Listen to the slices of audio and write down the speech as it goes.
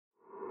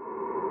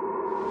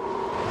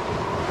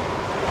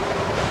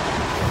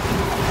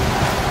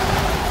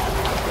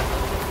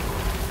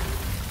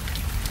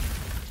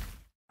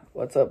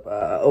What's up,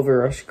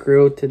 Overrush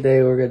crew?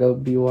 Today we're gonna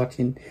be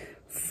watching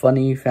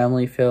Funny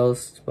Family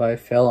Fails by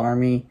Fail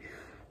Army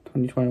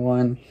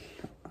 2021.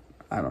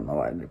 I don't know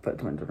why I put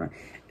 2021.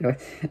 Anyway,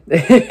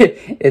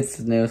 it's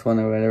the newest one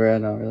or whatever. I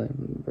don't really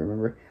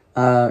remember.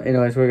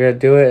 Anyways, we're gonna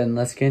do it and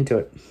let's get into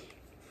it.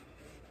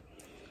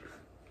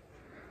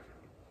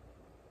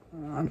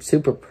 I'm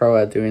super pro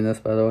at doing this,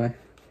 by the way.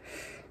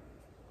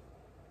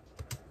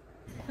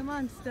 Come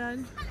on,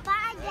 stud.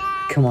 Bye,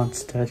 Dad. Come on,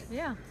 stud.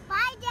 Yeah.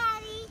 Bye,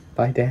 Daddy.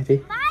 Bye, Daddy.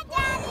 Bye,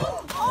 Daddy.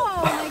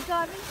 Oh my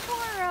God, it's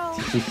Toro.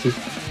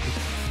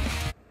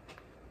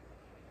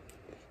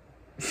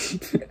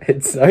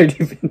 It's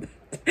already been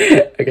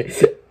okay.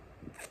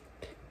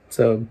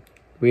 So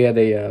we had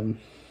a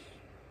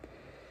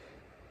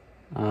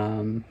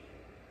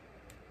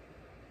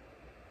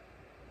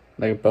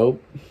like a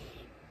boat,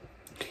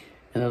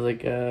 and I was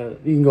like, you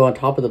can go on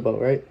top of the boat,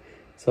 right?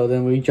 So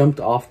then we jumped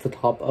off the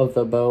top of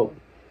the boat,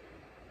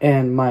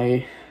 and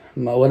my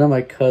one of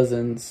my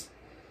cousins,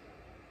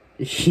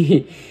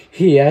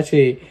 he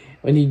actually,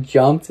 when he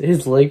jumped,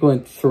 his leg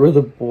went through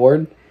the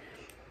board.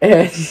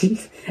 And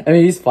I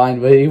mean, he's fine,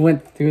 but he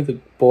went through the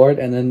board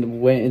and then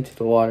went into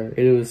the water.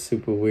 It was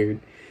super weird.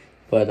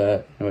 But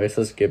anyways,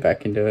 let's get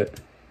back into it.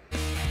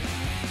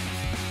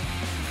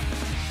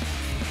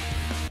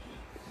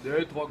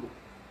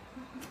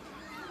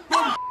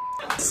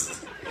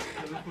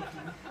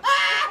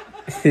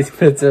 He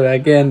puts it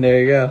back in.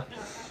 There you go.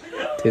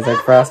 Tastes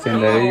like frosting.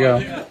 There you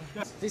go.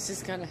 This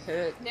is gonna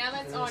hurt. Now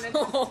that's on it.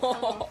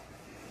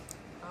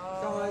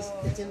 Guys,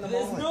 it's in the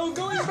There's moment. no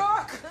going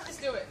back.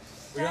 Just do it.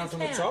 We got from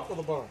the top or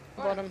the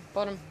bottom?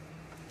 Bottom.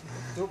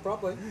 Do it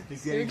properly.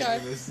 He's Here we getting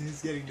go. nervous.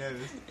 He's getting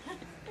nervous.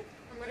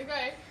 I'm gonna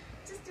go.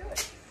 Just do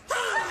it.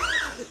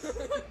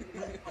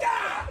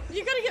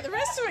 You gotta get the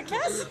rest of it,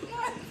 Cass.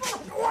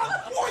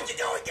 What'd you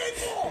go again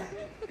for?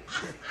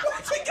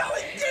 What'd you go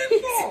again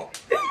for?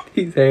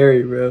 He's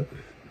hairy, bro.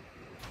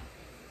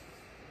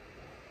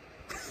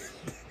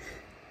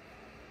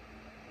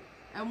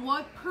 And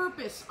what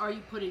purpose are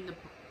you putting the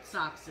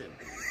socks in?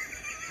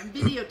 I'm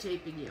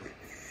videotaping you.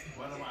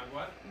 What am I,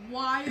 what?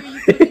 Why are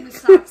you putting the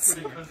socks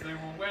in? Because they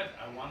were wet.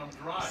 I want them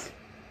dry.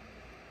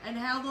 And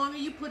how long are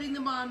you putting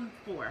them on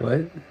for?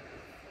 What?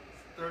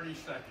 30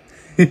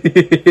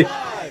 seconds.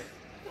 5,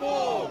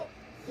 4,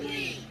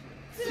 3,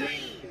 2,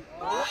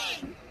 1.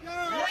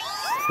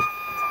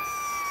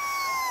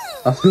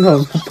 Oh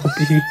no,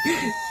 puppy.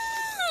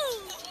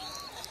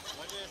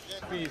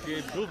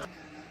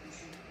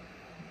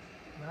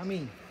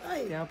 Mami,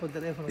 llama por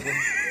teléfono.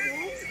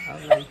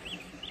 Habla.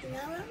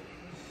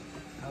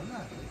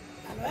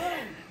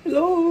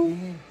 Hello.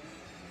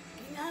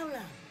 ¿Quién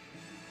habla?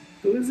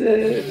 Who's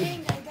it?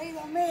 Venga, te he ido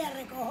a media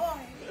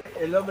recojones.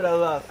 El hombre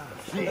audaz.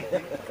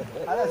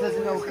 Ahora se hace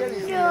una mujer y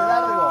sigue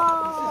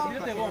largo. Yo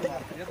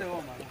te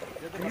goma.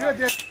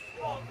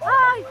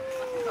 ¡Ay!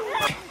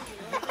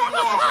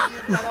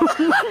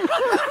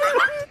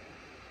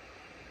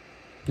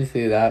 You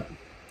see that?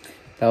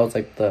 That was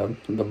like the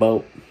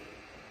boat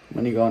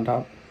when you go on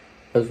top.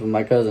 That's what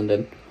my cousin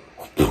did.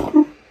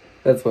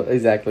 That's what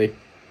exactly.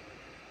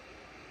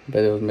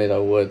 But it was made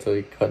out of wood, so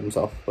he cut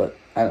himself. But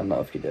I don't know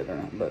if he did or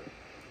not. But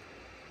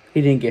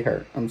he didn't get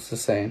hurt. I'm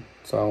just saying,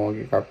 so I won't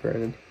get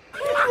copyrighted.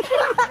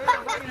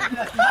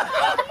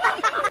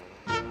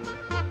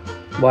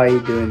 Why are you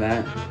doing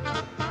that?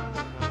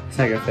 It's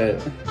not gonna fit.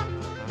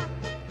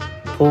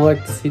 Pull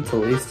like the seats at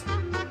least.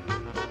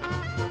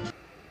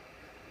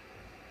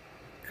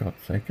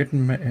 God's sake,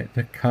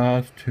 the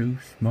car's too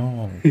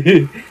small.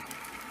 You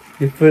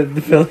put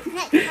the film.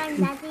 Next time,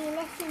 Daddy,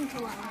 listen to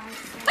what I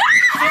say.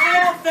 Turn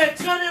it off there.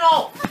 Turn it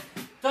off.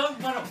 Don't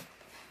turn off.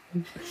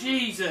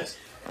 Jesus.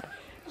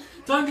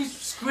 Don't be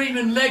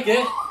screaming leg it.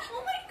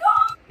 Oh my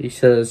God! You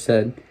should have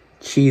said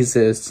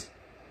cheeses.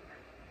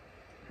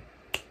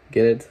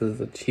 Get it to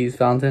the cheese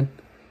fountain?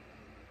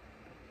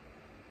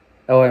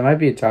 Oh, it might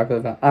be a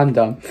chocolate fountain. I'm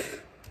dumb.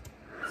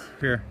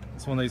 Here,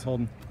 it's one that he's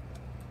holding.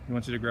 He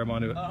wants you to grab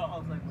onto it. Oh, I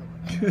was like,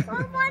 I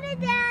want it,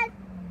 Dad.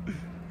 the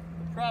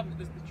problem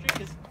is the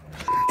trick is.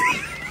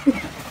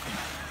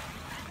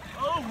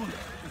 Oh.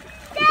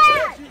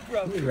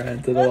 Dad! We ran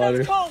into the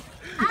water. Cold.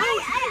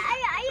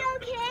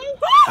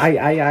 Are you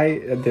okay?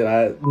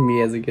 Dude,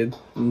 me as a kid.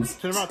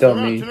 Still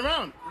me. Turn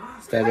around.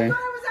 Stuttering. I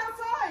was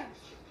outside.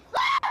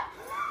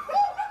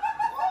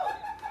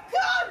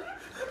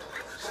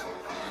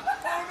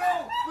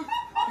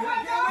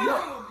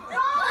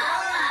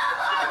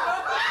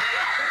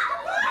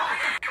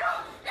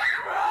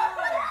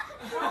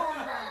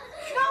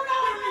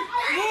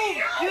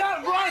 You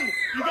gotta run.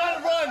 You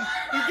gotta run.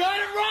 You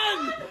gotta run.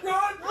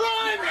 Run.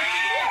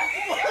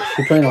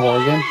 You playing a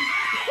horror game?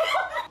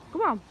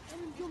 Come on.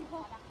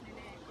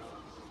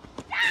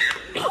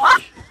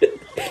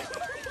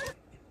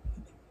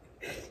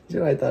 You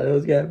know what I thought it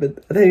was gonna happen?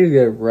 I thought he was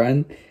gonna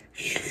run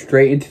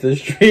straight into the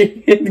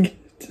street and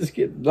just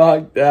get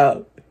knocked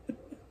out.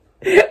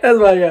 That's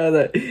why I got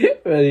that.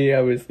 But he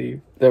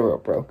obviously, the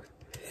rope broke.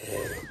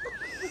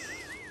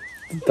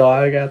 The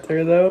dog out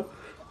there though.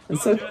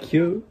 It's so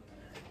cute.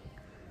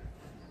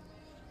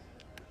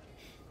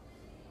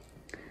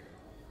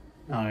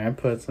 Oh, I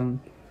put some.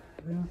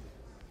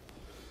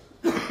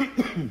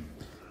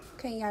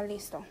 Ok, ya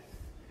listo.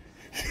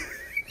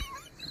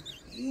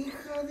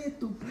 Hija de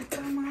tu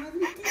puta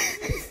madre,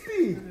 ¿qué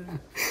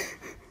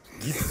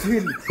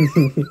hiciste?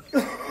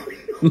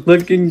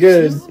 Looking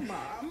good. No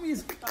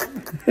mames,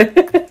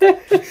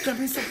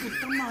 cabeza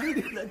puta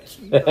madre la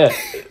chingada.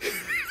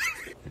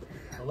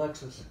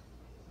 Alexis,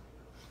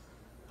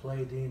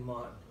 play Dean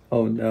Martin.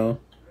 Oh no.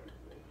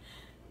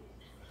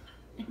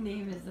 Her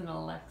name isn't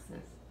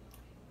Alexis.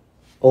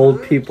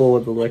 Old people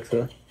with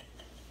Alexa.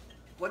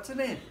 What's her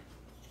name?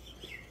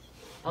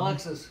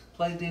 Alexis,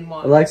 play Dean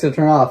Martin. Alexa,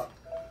 turn off.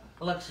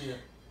 Alexia.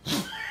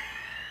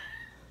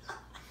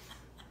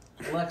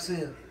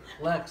 Alexia.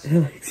 Lex.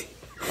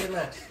 Hey,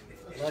 Lex.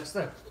 Lex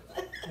there.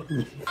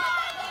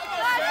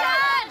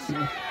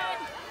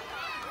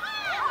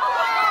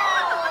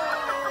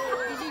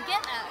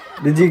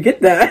 Did you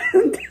get that?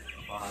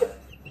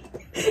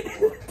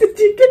 Did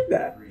you get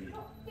that?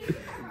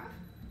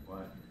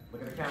 What?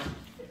 Look at the count.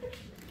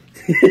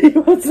 He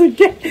wants to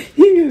get.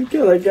 He can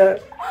kill that guy.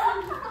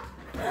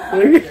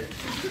 Look at.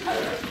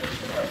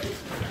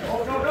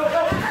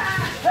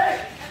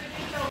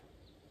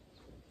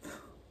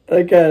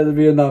 That guy has to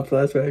be enough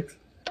flashbacks.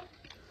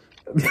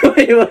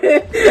 Wait, what?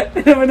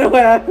 I don't know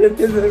what happened.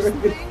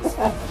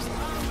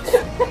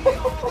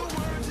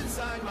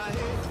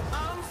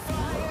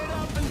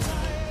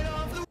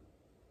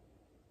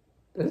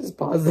 Let's just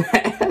pause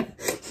that.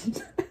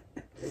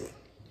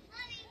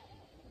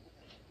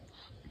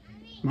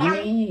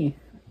 Mommy.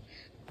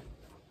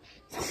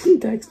 Someone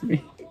text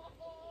me.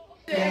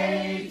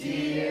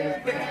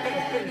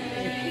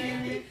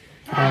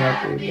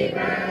 Happy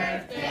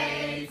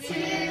birthday to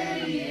you.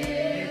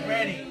 Hey,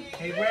 Rennie.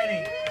 Hey,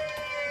 Rennie.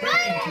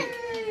 Rennie.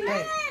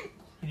 Hey.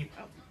 Can you...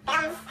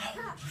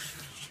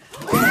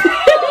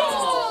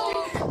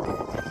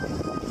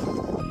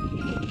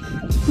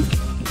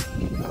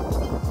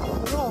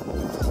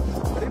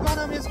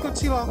 Rybana mnie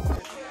skoczyła.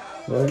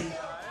 What?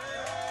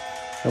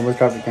 Almost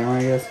dropped the camera,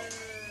 I guess.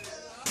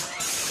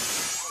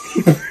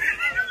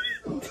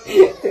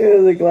 It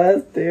was a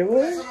glass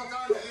table.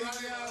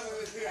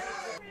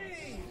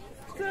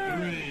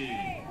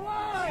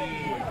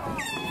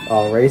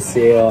 Oh, race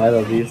seal. I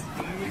love these.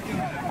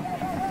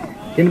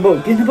 Get in the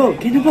boat. Get in the boat.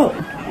 Get in the boat.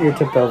 You're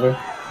tipped over.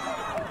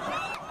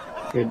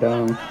 You're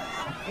dumb.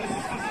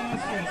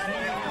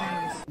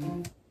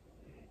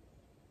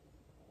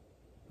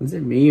 Is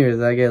it me or is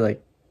that guy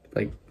like,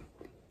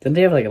 didn't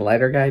they have like a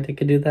lighter guy that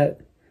could do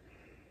that?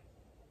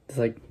 It's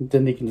like,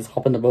 then they can just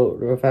hop in the boat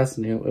real fast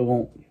and it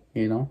won't,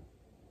 you know?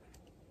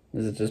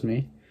 Is it just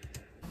me?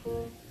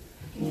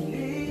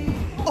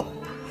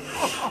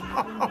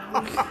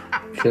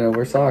 Shouldn't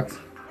wear socks.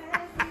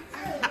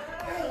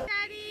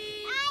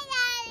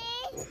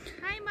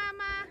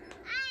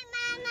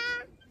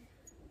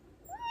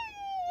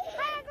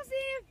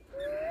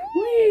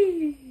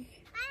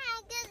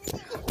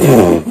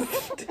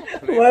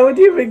 Why would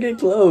you even get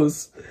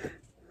close?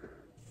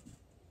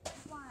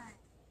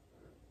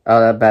 Oh,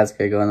 that bat's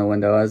gonna go in the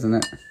window, isn't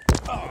it?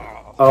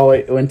 Oh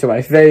wait, it went to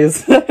my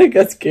face. I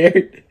got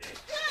scared.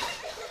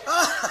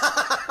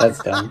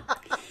 That's dumb.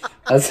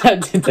 I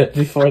did that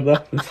before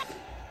though.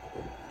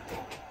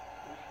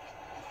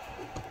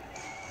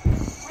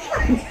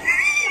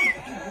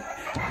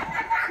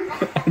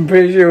 I'm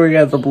pretty sure we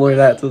got to blur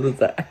that to the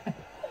side.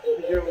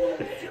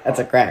 That's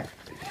a crack.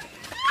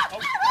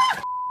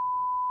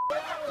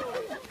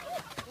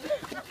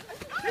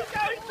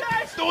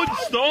 Don't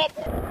stop!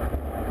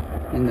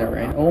 In the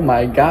rain. Oh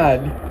my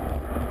god.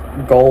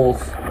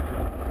 Goals.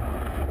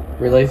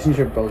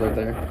 Relationship goals right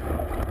there.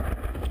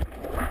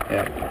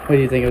 Yeah. What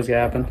do you think was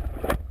gonna happen?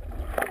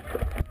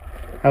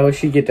 How would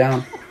she get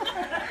down?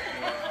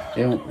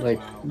 You know, like,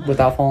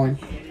 without falling.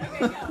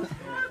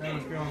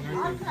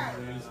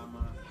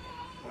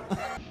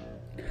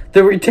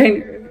 The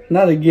retainer.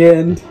 Not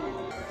again.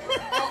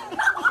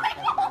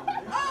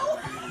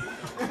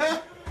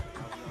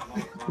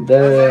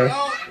 There.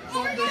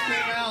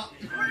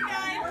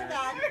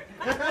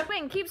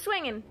 Swing, keep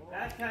swinging.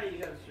 That's how you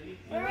gotta swing.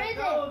 Where is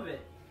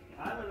it?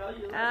 I don't know.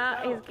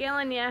 You He's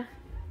killing you.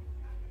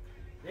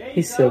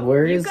 He said,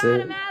 where You is got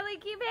it? him, Allie.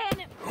 Keep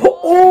hitting it.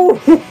 Oh!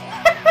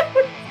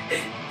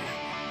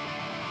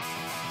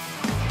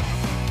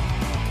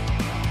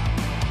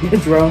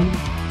 It's wrong.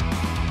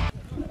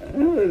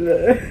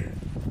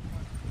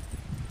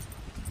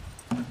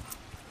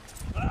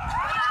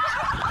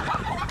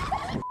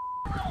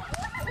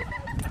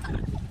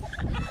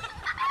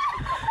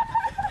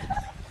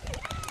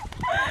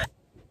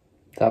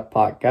 That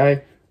pot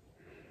guy.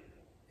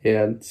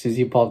 Yeah, as soon as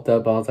he popped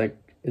up, I was like,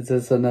 is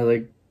this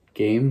another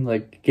game?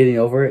 Like, getting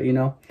over it, you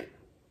know?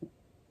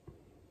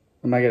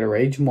 Am I gonna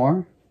rage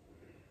more?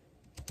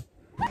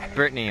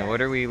 Brittany,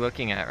 what are we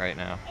looking at right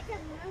now?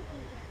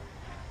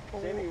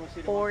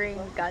 Boring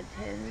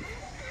guttons.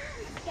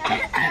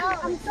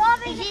 I'm sorry.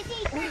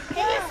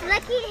 It's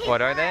lucky.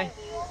 What are they?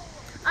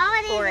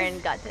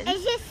 Oranguttons.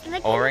 It's just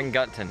licking.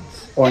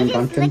 Orangutans.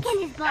 Orangutans.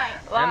 Licking his butt.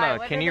 Emma,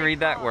 can you read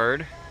that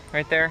word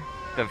right there?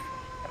 The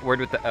word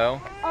with the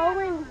O?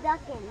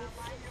 Oranguttons.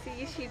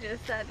 she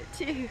just said it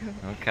too.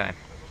 Okay.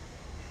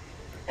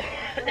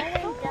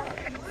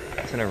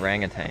 It's an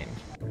orangutan.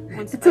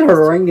 It's an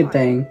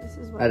orangutan.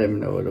 I didn't even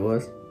know what it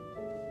was.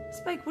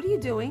 Spike, what are you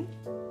doing?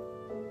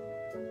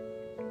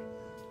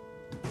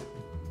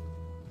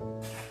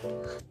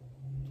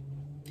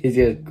 He's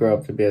gonna grow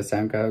up to be a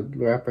SoundCloud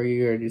rapper.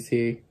 You already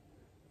see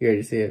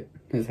it.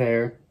 His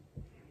hair.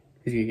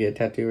 He's gonna get a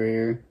tattoo right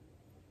here.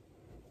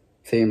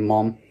 Saying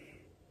mom.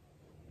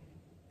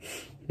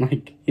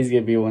 Like, he's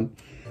gonna be one.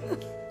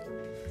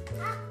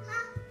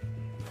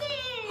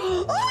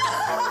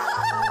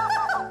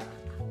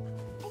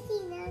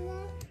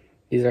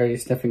 He's already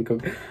sniffing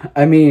coke.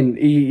 I mean,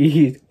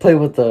 he played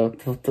with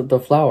the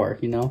flower,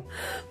 you know?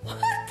 What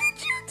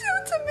did you do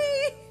to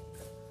me?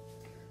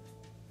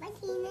 I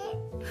clean it.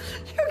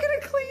 You're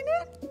gonna clean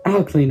it?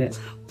 I'll clean it.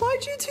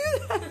 Why'd you do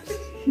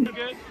that?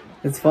 Good?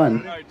 It's fun.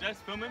 Alright, Jess,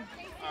 filming?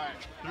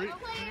 Alright,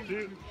 3,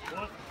 2,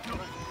 1.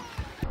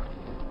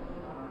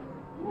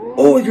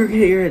 Oh, you're gonna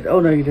hear it.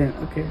 Oh, no, you didn't.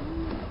 Okay.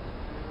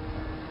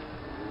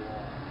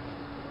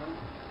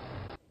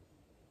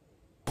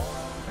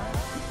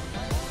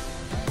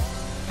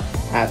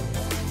 Ah.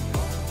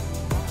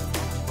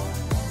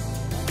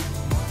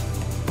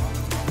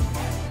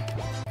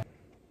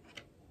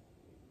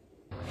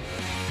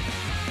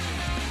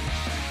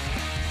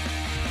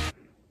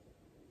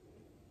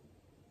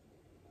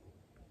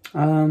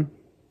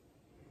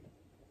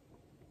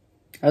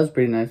 That was a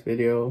pretty nice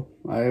video.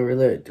 I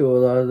relate to a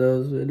lot of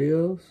those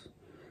videos.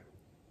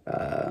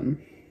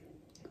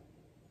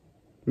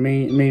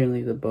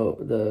 Mainly the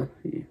boat,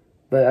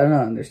 but I don't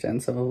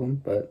understand some of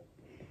them. But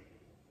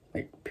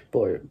like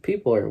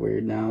people are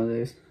weird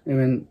nowadays.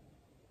 Even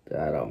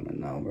I don't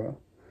even know, bro.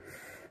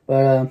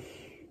 But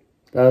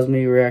that was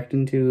me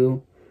reacting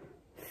to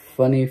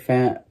funny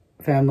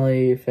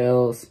family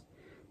fails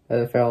by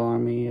the Feral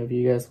Army. If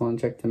you guys want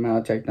to check them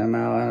out, check them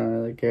out. I don't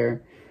really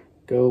care.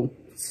 Go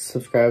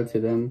subscribe to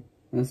them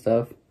and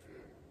stuff.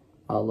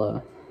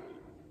 I'll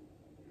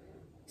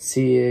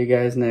see you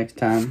guys next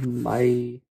time. Bye.